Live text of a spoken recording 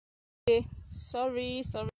Sorry.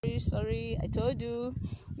 I told you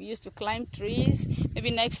we used to climb trees.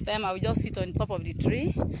 Maybe next time I will just sit on top of the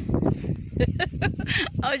tree.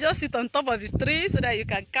 I'll just sit on top of the tree so that you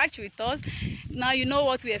can catch with us. Now you know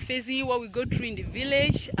what we are facing, what we go through in the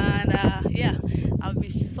village, and yeah, I'll be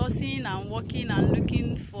sourcing and walking and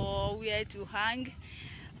looking for where to hang.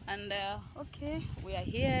 And okay, we are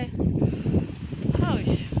here.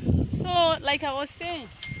 Ouch. So like I was saying,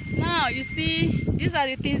 now you see, these are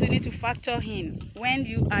the things you need to factor in when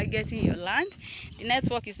you are getting your land. The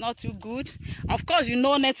network is not too good. Of course, you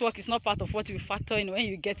know network is not part of what you factor in when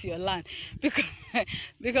you get your land,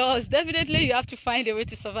 because definitely you have to find a way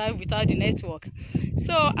to survive without the network.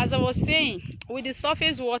 So as I was saying, with the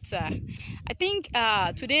surface water, I think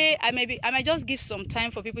today I might just give some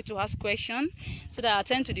time for people to ask questions, so that I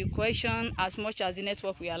attend to the question as much as the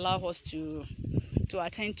network will allow us to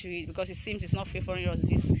attend to it, because it seems it's not favoring us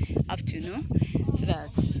this afternoon, so that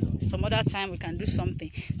some other time we can do something.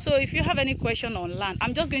 So if you have any question on land,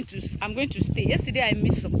 I'm going to stay. Yesterday I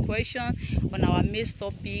missed some question on our maize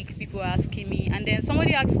topic. People were asking me, and then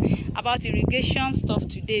somebody asked about irrigation stuff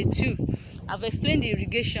today too. I've explained the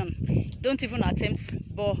irrigation. Don't even attempt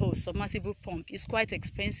borehole, submersible pump. It's quite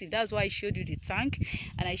expensive. That's why I showed you the tank,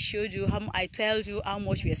 and I showed you I told you how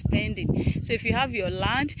much we are spending. So if you have your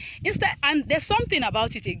land, instead, and there's something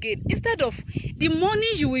about it again, instead of the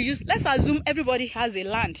money you will use, let's assume everybody has a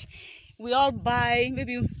land. We all buy,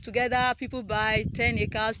 maybe together people buy 10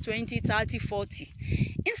 acres, 20, 30, 40.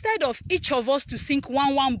 Instead of each of us to sink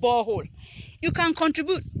one borehole, you can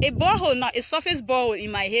contribute. A borehole now, a surface borehole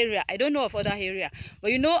in my area, I don't know of other area,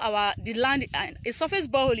 but you know the land, a surface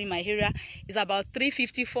borehole in my area is about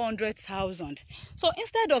 350, 400,000. So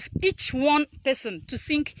instead of each one person to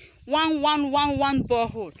sink one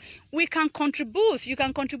borehole, we can contribute. You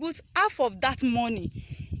can contribute half of that money.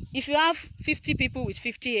 If you have 50 people with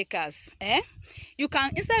 50 acres, you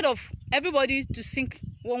can, instead of everybody to sink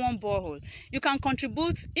one borehole, you can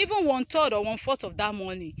contribute even 1/3 or 1/4 of that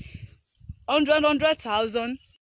money. 100,000